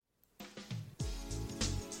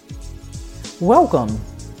Welcome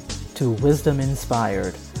to Wisdom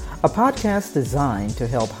Inspired, a podcast designed to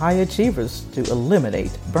help high achievers to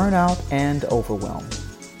eliminate burnout and overwhelm.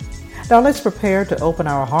 Now let's prepare to open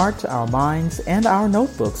our hearts, our minds, and our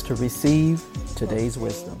notebooks to receive today's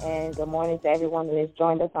wisdom. And good morning to everyone that has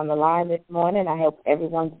joined us on the line this morning. I hope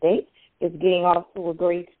everyone's day is getting off to a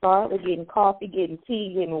great start. We're getting coffee, getting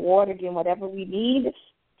tea, getting water, getting whatever we need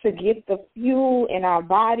to get the fuel in our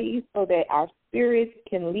bodies so that our spirits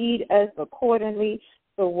can lead us accordingly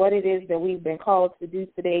to what it is that we've been called to do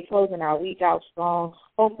today, closing our week out strong,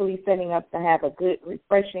 hopefully setting up to have a good,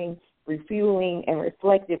 refreshing, refueling, and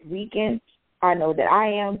reflective weekend. I know that I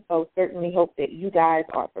am, so certainly hope that you guys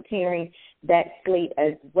are preparing that slate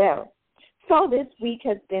as well. So this week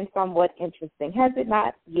has been somewhat interesting, has it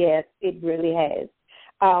not? Yes, it really has.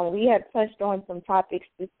 We have touched on some topics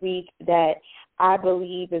this week that I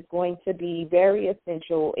believe is going to be very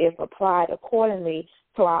essential if applied accordingly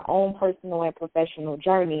to our own personal and professional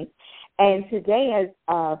journeys. And today,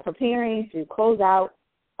 as preparing to close out,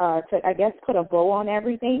 put a bow on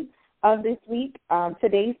everything of this week,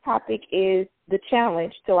 today's topic is the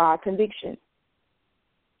challenge to our convictions.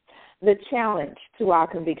 The challenge to our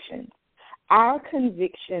convictions. Our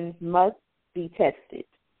convictions must be tested.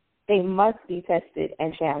 They must be tested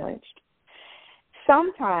and challenged.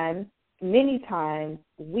 Sometimes, many times,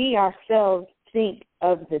 we ourselves think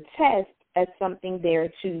of the test as something there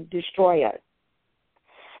to destroy us.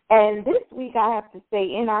 And this week, I have to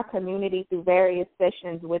say, in our community, through various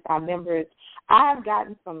sessions with our members, I've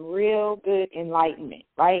gotten some real good enlightenment,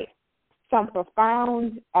 right? Some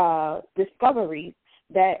profound discoveries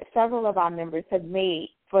that several of our members have made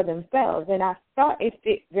for themselves. And I thought it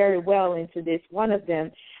fit very well into this. One of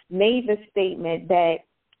them made the statement that,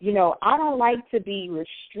 I don't like to be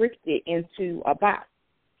restricted into a box.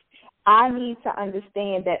 I need to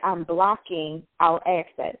understand that I'm blocking our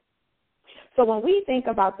access. So when we think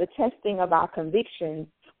about the testing of our convictions,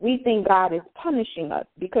 we think God is punishing us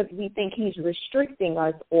because we think he's restricting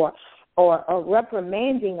us or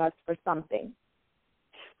reprimanding us for something.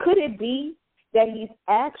 Could it be that he's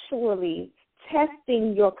actually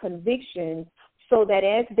testing your convictions so that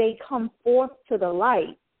as they come forth to the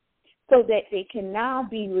light, so that they can now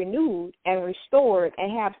be renewed and restored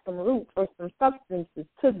and have some root or some substances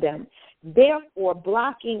to them, therefore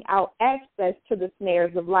blocking out access to the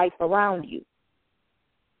snares of life around you?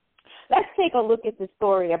 Let's take a look at the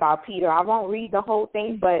story about Peter. I won't read the whole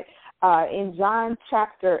thing, but in John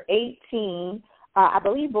chapter 18, I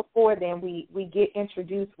believe before then we get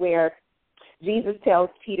introduced where Jesus tells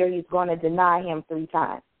Peter he's going to deny him 3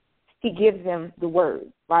 times. He gives him the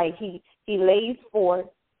word, right? He lays forth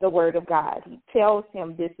the word of God. He tells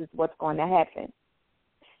him this is what's going to happen.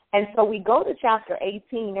 And so we go to chapter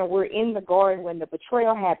 18, and we're in the garden when the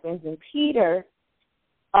betrayal happens. And Peter,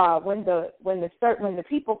 when the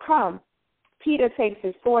people come, Peter takes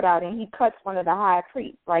his sword out and he cuts one of the high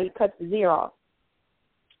priests, right? He cuts his ear off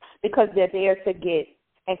because they're there to get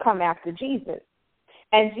and come after Jesus.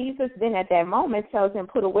 And Jesus then at that moment tells him,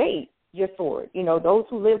 put away your sword. Those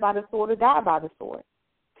who live by the sword will die by the sword.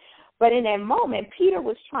 But in that moment, Peter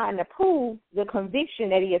was trying to prove the conviction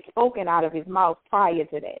that he had spoken out of his mouth prior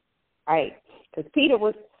to that, right? Because Peter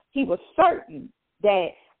was certain that,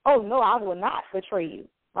 oh, no, I will not betray you,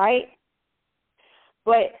 right?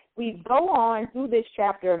 But we go on through this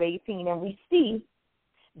chapter of 18, and we see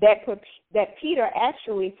that Peter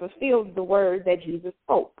actually fulfilled the word that Jesus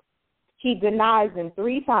spoke. He denies him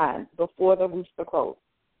 3 times before the rooster crows.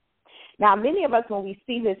 Now, many of us, when we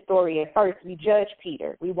see this story at first, we judge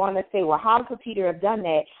Peter. We want to say, well, how could Peter have done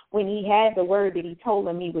that when he had the word that he told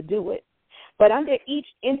him he would do it? But under each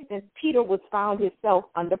instance, Peter found himself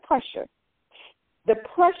under pressure. The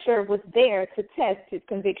pressure was there to test his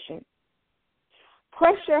conviction.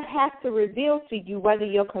 Pressure has to reveal to you whether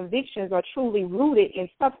your convictions are truly rooted in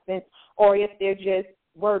substance or if they're just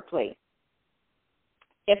wordplay.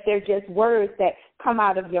 If they're just words that come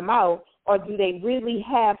out of your mouth, or do they really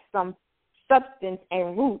have some substance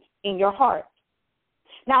and roots in your heart?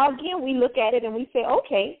 Now, again, we look at it and we say,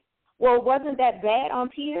 okay, well, wasn't that bad on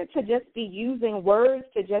Peter to just be using words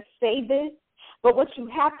to just say this? But what you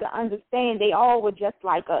have to understand, they all were just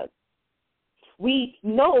like us. We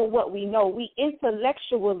know what we know. We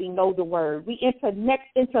intellectually know the word. We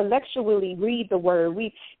intellectually read the word.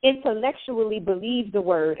 We intellectually believe the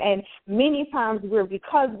word. And many times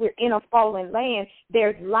because we're in a fallen land,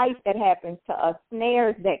 there's life that happens to us,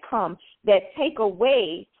 snares that come that take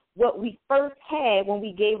away what we first had when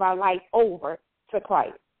we gave our life over to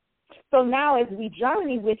Christ. So now as we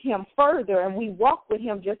journey with him further and we walk with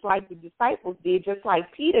him just like the disciples did, just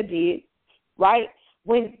like Peter did, right?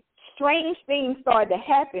 When strange things started to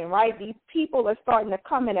happen, right? These people are starting to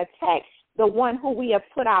come and attack the one who we have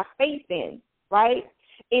put our faith in, right?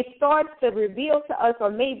 It starts to reveal to us or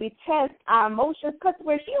maybe test our emotions because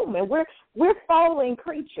we're human. We're fallen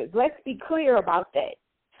creatures. Let's be clear about that.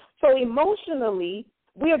 So emotionally,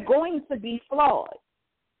 we're going to be flawed.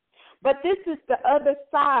 But this is the other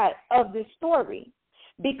side of the story.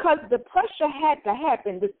 Because the pressure had to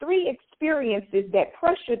happen, the three experiences that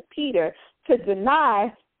pressured Peter to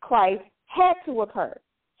deny Christ had to occur.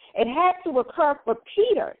 It had to occur for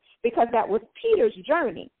Peter because that was Peter's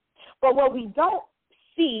journey. But what we don't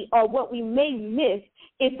see or what we may miss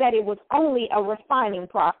is that it was only a refining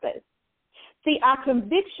process. See, our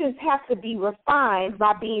convictions have to be refined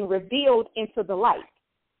by being revealed into the light.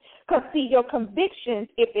 Because, see, your convictions,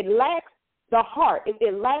 if it lacks the heart, if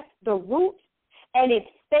it lacks the root, and it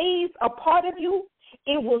stays a part of you,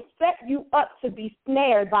 it will set you up to be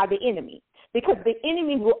snared by the enemy. Because the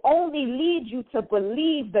enemy will only lead you to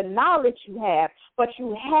believe the knowledge you have, but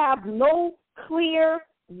you have no clear,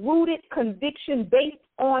 rooted conviction based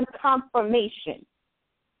on confirmation.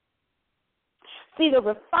 See, the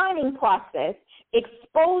refining process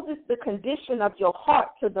exposes the condition of your heart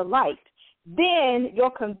to the light. Then your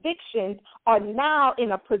convictions are now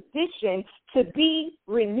in a position to be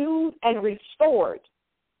renewed and restored.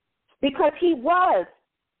 Because he was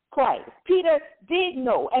Christ. Peter did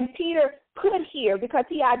know, and Peter could hear because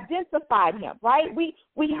he identified him, right? We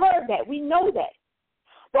heard that. We know that.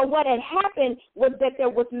 But what had happened was that there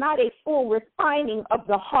was not a full refining of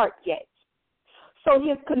the heart yet. So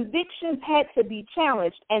his convictions had to be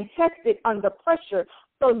challenged and tested under pressure.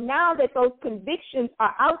 So now that those convictions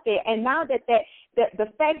are out there, and now that the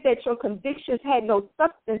fact that your convictions had no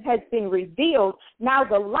substance has been revealed, now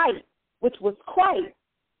the light, which was Christ,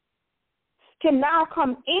 can now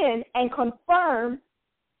come in and confirm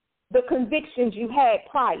the convictions you had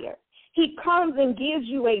prior. He comes and gives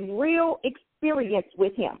you a real experience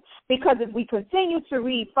with him. Because if we continue to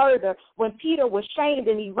read further, when Peter was shamed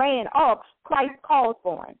and he ran off, Christ called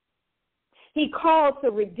for him. He called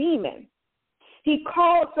to redeem him. He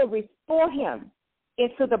called to restore him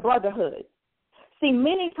into the brotherhood. See,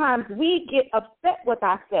 many times we get upset with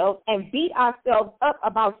ourselves and beat ourselves up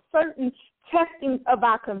about certain testings of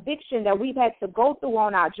our conviction that we've had to go through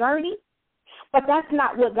on our journey. But that's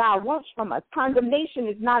not what God wants from us. Condemnation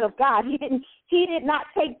is not of God. He did not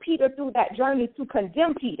take Peter through that journey to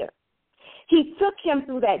condemn Peter. He took him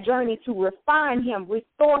through that journey to refine him,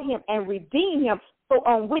 restore him, and redeem him, so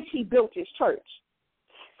on which he built his church.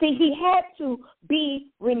 See, he had to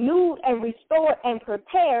be renewed and restored and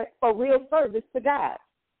prepared for real service to God.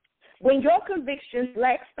 When your convictions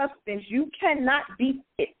lack substance, you cannot be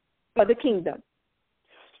fit for the kingdom.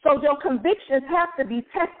 So your convictions have to be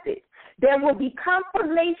tested. There will be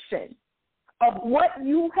confirmation of what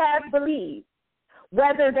you have believed,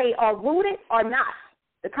 whether they are rooted or not.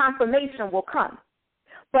 The confirmation will come.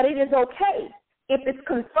 But it is okay if it's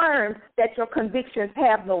confirmed that your convictions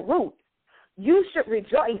have no root. You should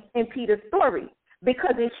rejoice in Peter's story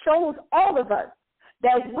because it shows all of us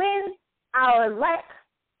that when our lack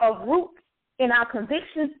of root in our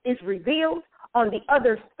convictions is revealed, on the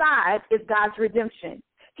other side is God's redemption,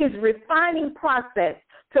 his refining process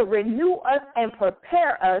to renew us and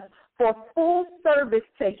prepare us for full service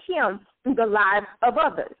to him through the lives of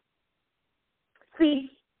others.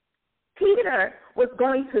 See, Peter was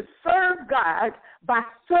going to serve God by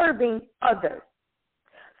serving others.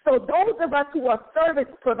 So those of us who are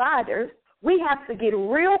service providers, we have to get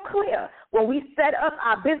real clear when we set up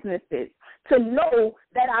our businesses to know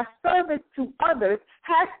that our service to others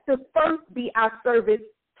has to first be our service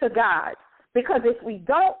to God. Because if we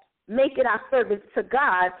don't make it our service to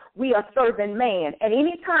God, we are serving man. And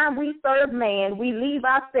anytime we serve man, we leave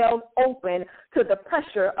ourselves open to the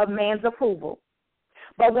pressure of man's approval.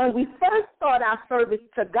 But when we first start our service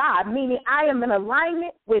to God, meaning I am in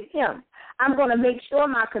alignment with him, I'm going to make sure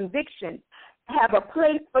my convictions have a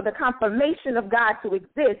place for the confirmation of God to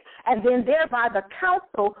exist, and then thereby the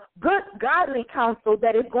counsel, good godly counsel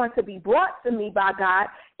that is going to be brought to me by God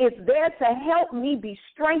is there to help me be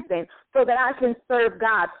strengthened so that I can serve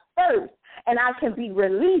God first and I can be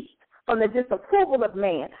released from the disapproval of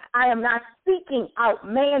man. I am not seeking out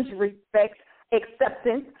man's respect,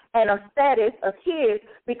 acceptance, and a status of his,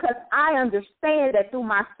 because I understand that through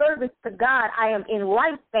my service to God, I am in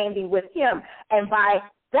right standing with him, and by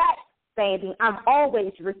that standing, I'm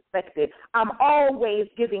always respected. I'm always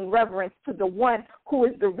giving reverence to the one who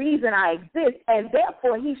is the reason I exist, and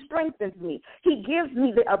therefore he strengthens me. He gives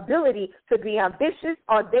me the ability to be ambitious,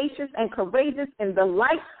 audacious, and courageous in the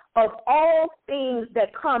light of all things that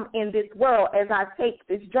come in this world as I take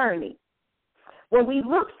this journey. When we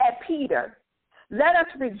look at Peter, let us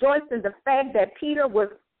rejoice in the fact that Peter was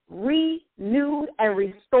renewed and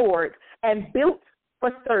restored and built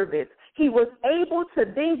for service. He was able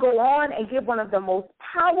to then go on and give one of the most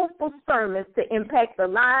powerful sermons to impact the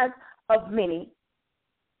lives of many.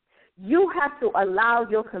 You have to allow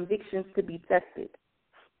your convictions to be tested.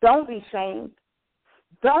 Don't be shamed.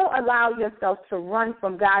 Don't allow yourself to run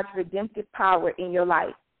from God's redemptive power in your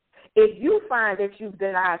life. If you find that you've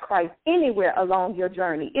denied Christ anywhere along your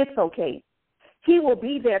journey, it's okay. He will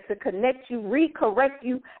be there to connect you, recorrect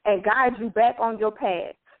you, and guide you back on your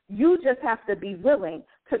path. You just have to be willing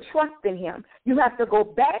to trust in him. You have to go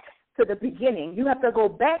back to the beginning. You have to go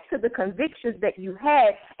back to the convictions that you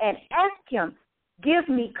had and ask him, give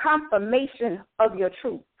me confirmation of your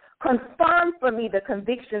truth. Confirm for me the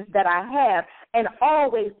convictions that I have, and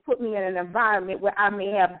always put me in an environment where I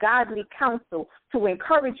may have godly counsel to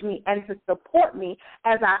encourage me and to support me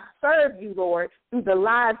as I serve you, Lord, through the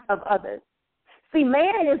lives of others. See,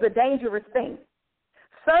 man is a dangerous thing.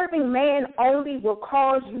 Serving man only will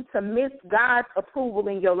cause you to miss God's approval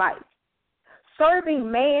in your life.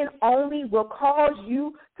 Serving man only will cause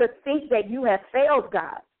you to think that you have failed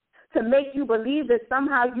God, to make you believe that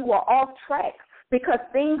somehow you are off track because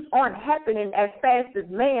things aren't happening as fast as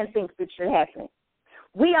man thinks it should happen.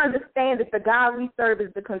 We understand that the God we serve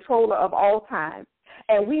is the controller of all time,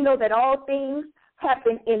 and we know that all things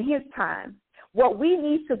happen in his time. What we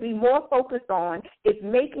need to be more focused on is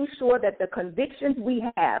making sure that the convictions we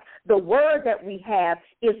have, the word that we have,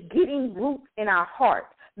 is getting roots in our heart,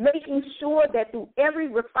 making sure that through every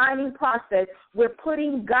refining process, we're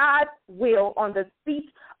putting God's will on the seat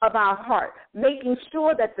of our heart, making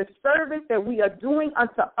sure that the service that we are doing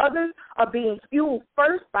unto others are being fueled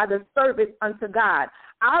first by the service unto God.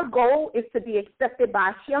 Our goal is to be accepted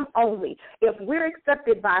by him only. If we're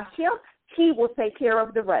accepted by him, he will take care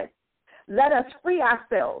of the rest. Let us free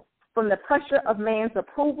ourselves from the pressure of man's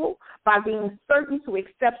approval by being certain to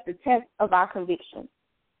accept the test of our conviction.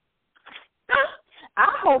 I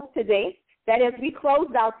hope today that as we close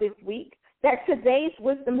out this week, that today's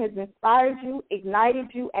wisdom has inspired you,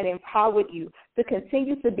 ignited you, and empowered you to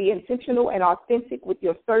continue to be intentional and authentic with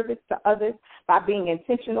your service to others by being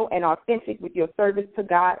intentional and authentic with your service to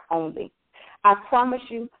God only. I promise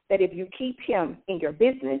you that if you keep him in your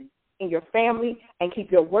business, in your family, and keep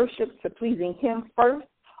your worship to pleasing him first,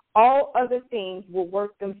 all other things will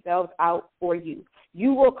work themselves out for you.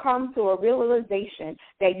 You will come to a realization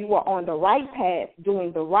that you are on the right path,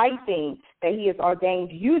 doing the right thing that he has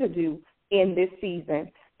ordained you to do in this season.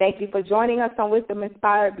 Thank you for joining us on Wisdom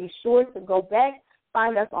Inspired. Be sure to go back,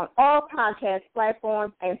 find us on all podcast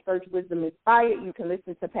platforms, and search Wisdom Inspired. You can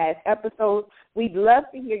listen to past episodes. We'd love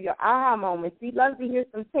to hear your aha moments. We'd love to hear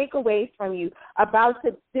some takeaways from you about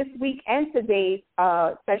this week and today's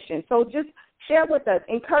session. So just share with us,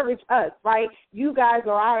 encourage us, right? You guys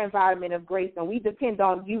are our environment of grace, and we depend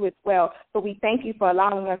on you as well. So we thank you for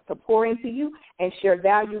allowing us to pour into you and share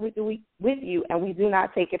value with you, and we do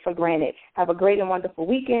not take it for granted. Have a great and wonderful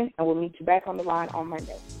weekend, and we'll meet you back on the line on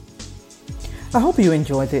Monday. I hope you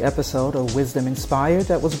enjoyed the episode of Wisdom Inspired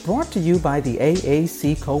that was brought to you by the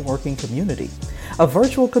AAC Co-working Community, a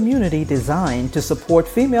virtual community designed to support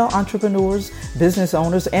female entrepreneurs, business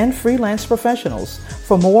owners, and freelance professionals.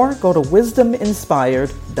 For more, go to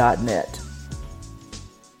wisdominspired.net.